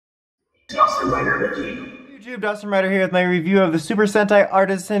YouTube, Dustin Rider here with my review of the Super Sentai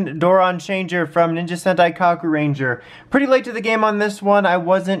Artisan Doron Changer from Ninja Sentai Kakuranger. Pretty late to the game on this one. I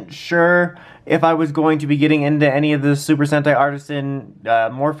wasn't sure if I was going to be getting into any of the Super Sentai Artisan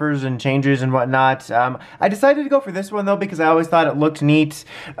morphers and changers and whatnot. I decided to go for this one though because I always thought it looked neat,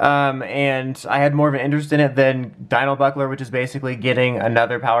 and I had more of an interest in it than Dino Buckler, which is basically getting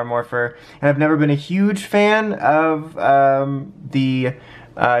another power morpher. And I've never been a huge fan of the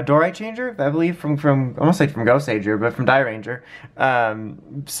Dorai Changer, I believe, from almost like from Ghost Sager, but from Die Ranger.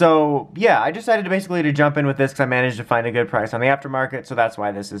 So yeah, I decided to jump in with this because I managed to find a good price on the aftermarket, so that's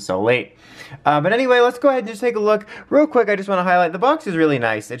why this is so late. But anyway, let's go ahead and just take a look real quick. I just want to highlight the box is really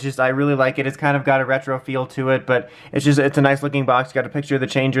nice. It's just, I really like it. It's kind of got a retro feel to it, but it's a nice looking box. You got a picture of the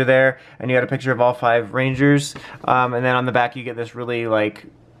Changer there, and you got a picture of all 5 Rangers, and then on the back you get this really like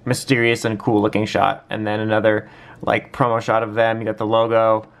mysterious and cool looking shot, and then another like promo shot of them. You got the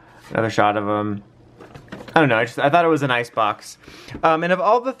logo, another shot of them. I don't know, I thought it was a nice box. And of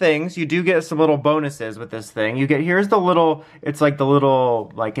all the things, you do get some little bonuses with this thing. You get, here's the little, it's like the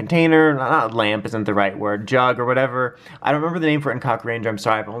little like container, not lamp isn't the right word, jug or whatever. I don't remember the name for it in Kakuranger, I'm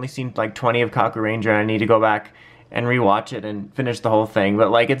sorry. I've only seen like 20 of Kakuranger and I need to go back and rewatch it and finish the whole thing.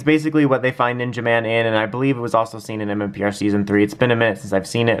 But like, it's basically what they find Ninja Man in, and I believe it was also seen in MMPR Season 3. It's been a minute since I've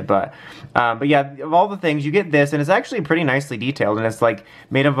seen it, but yeah, of all the things, you get this, and it's actually pretty nicely detailed, and it's like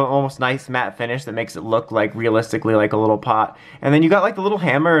made of an almost nice matte finish that makes it look like realistically like a little pot. And then you got like the little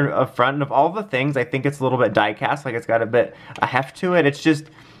hammer up front, and of all the things, I think it's a little bit die cast, like it's got a heft to it. It's just,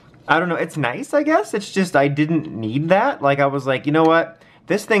 I don't know, it's nice, I guess. It's just, I didn't need that. Like, I was like, you know what?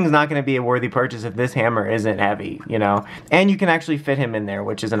 This thing's not going to be a worthy purchase if this hammer isn't heavy, you know? And you can actually fit him in there,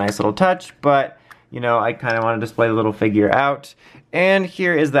 which is a nice little touch, but, you know, I kind of want to display the little figure out. And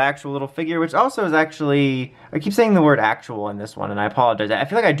here is the actual little figure, which also is actually, I keep saying the word actual in this one, and I apologize. I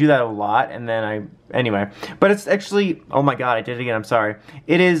feel like I do that a lot, and then anyway. But it's actually, oh my god, I did it again, I'm sorry.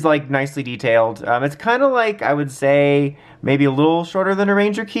 It is, like, nicely detailed. It's kind of like, I would say, maybe a little shorter than a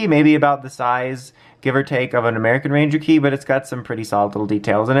Ranger key, maybe about the size, give or take, of an American Ranger key, but it's got some pretty solid little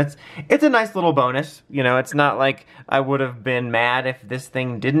details, and it's a nice little bonus. You know, it's not like I would have been mad if this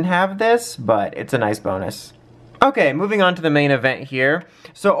thing didn't have this, but it's a nice bonus. Okay, moving on to the main event here.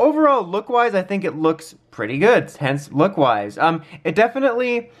 So overall, look-wise, I think it looks pretty good, hence look-wise. It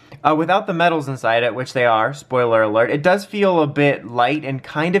definitely, without the metals inside it, which they are, spoiler alert, it does feel a bit light and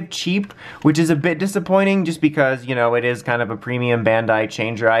kind of cheap, which is a bit disappointing just because, you know, it is kind of a premium Bandai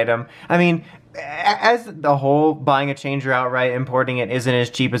Changer item. I mean, as the whole, buying a Changer outright, importing it isn't as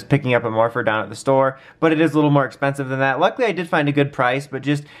cheap as picking up a morpher down at the store, but it is a little more expensive than that. Luckily, I did find a good price, but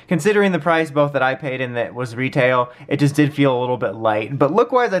just considering the price both that I paid and that was retail, it just did feel a little bit light. But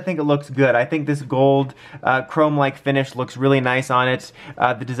look-wise, I think it looks good. I think this gold chrome-like finish looks really nice on it.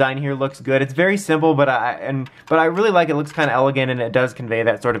 The design here looks good. It's very simple, but I really like it. It looks kind of elegant, and it does convey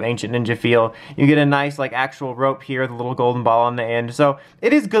that sort of ancient ninja feel. You get a nice, like, actual rope here, the little golden ball on the end. So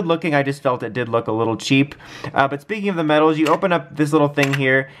it is good looking. I just felt it did look a little cheap. But speaking of the metals, you open up this little thing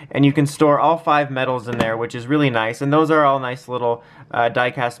here and you can store all 5 metals in there, which is really nice, and those are all nice little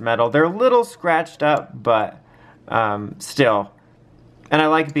die-cast metal. They're a little scratched up, but still. And I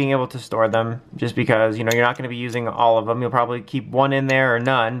like being able to store them just because, you know, you're not going to be using all of them. You'll probably keep one in there or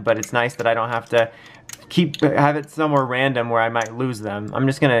none, but it's nice that I don't have to have it somewhere random where I might lose them. I'm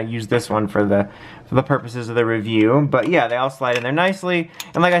just gonna use this one for the purposes of the review. But yeah, they all slide in there nicely.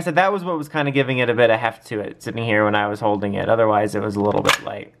 And like I said, that was what was kind of giving it a bit of heft to it, sitting here when I was holding it. Otherwise, it was a little bit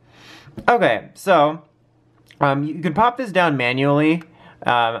light. Okay, so you can pop this down manually.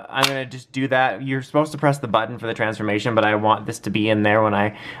 I'm gonna just do that. You're supposed to press the button for the transformation, but I want this to be in there when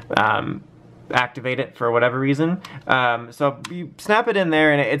I activate it for whatever reason. So you snap it in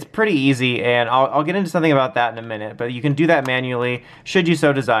there and it's pretty easy, and I'll get into something about that in a minute, but you can do that manually should you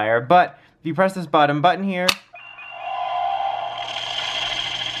so desire. But if you press this bottom button here,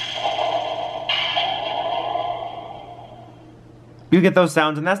 you get those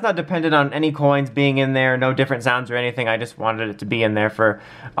sounds, and that's not dependent on any coins being in there, no different sounds or anything. I just wanted it to be in there for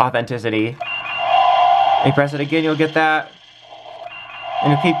authenticity. And you press it again, you'll get that,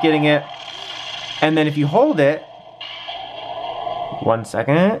 and you'll keep getting it. And then if you hold it, 1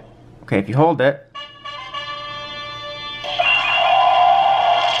 second, okay, if you hold it,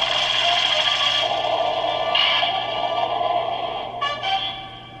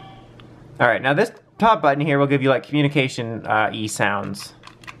 alright, now this top button here will give you like communication E sounds.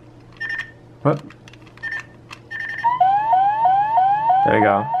 Whoop. There we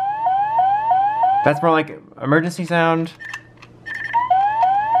go. That's more like emergency sound.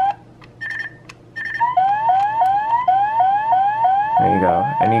 There you go.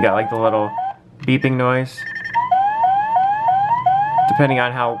 And you got like the little beeping noise, depending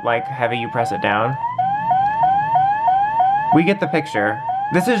on how like heavy you press it down. We get the picture.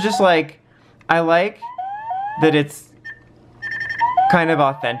 This is just like, I like that it's kind of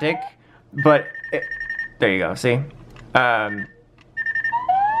authentic, but there you go, see? And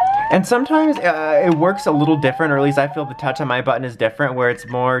sometimes it works a little different, or at least I feel the touch on my button is different, where it's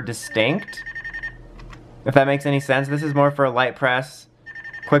more distinct. If that makes any sense. This is more for a light press,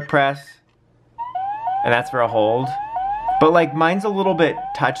 quick press, and that's for a hold. But like mine's a little bit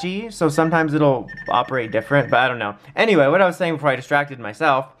touchy, so sometimes it'll operate different, but I don't know. Anyway, what I was saying before I distracted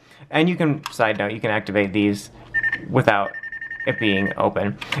myself, and you can, side note, you can activate these without it being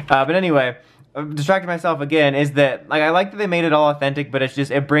open. But anyway, distracted myself again, is that like I like that they made it all authentic, but it's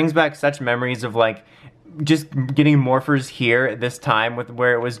just, it brings back such memories of like just getting morphers here at this time, with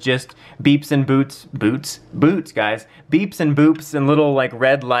where it was just beeps and boots guys, beeps and boops and little like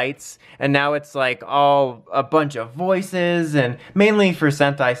red lights, and now it's like all a bunch of voices, and mainly for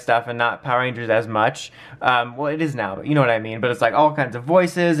Sentai stuff and not Power Rangers as much. Well, it is now, but you know what I mean, but it's like all kinds of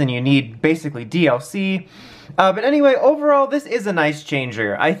voices, and you need basically DLC. But anyway, overall, this is a nice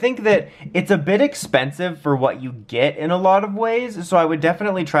changer. I think that it's a bit expensive for what you get in a lot of ways, so I would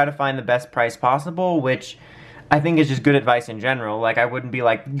definitely try to find the best price possible, which I think is just good advice in general. Like, I wouldn't be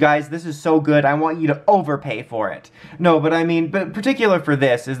like, guys, this is so good, I want you to overpay for it. No, but I mean, but particular for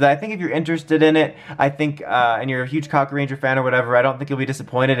this, is that I think if you're interested in it, I think, and you're a huge Kakuranger fan or whatever, I don't think you'll be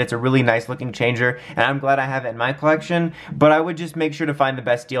disappointed. It's a really nice looking changer, and I'm glad I have it in my collection, but I would just make sure to find the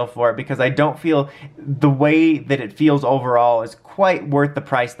best deal for it, because I don't feel the way that it feels overall is quite worth the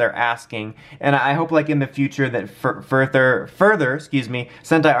price they're asking. And I hope like in the future that further, excuse me,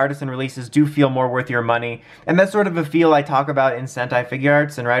 Sentai Artisan releases do feel more worth your money. And that's sort of a feel I talk about in Sentai figure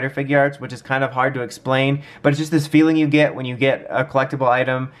arts and Rider figure arts, which is kind of hard to explain, but it's just this feeling you get when you get a collectible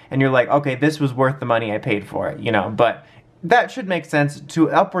item and you're like, okay, this was worth the money I paid for it, you know, but that should make sense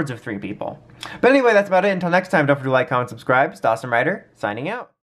to upwards of 3 people. But anyway, that's about it. Until next time, don't forget to like, comment, subscribe. It's Awesome Rider, signing out.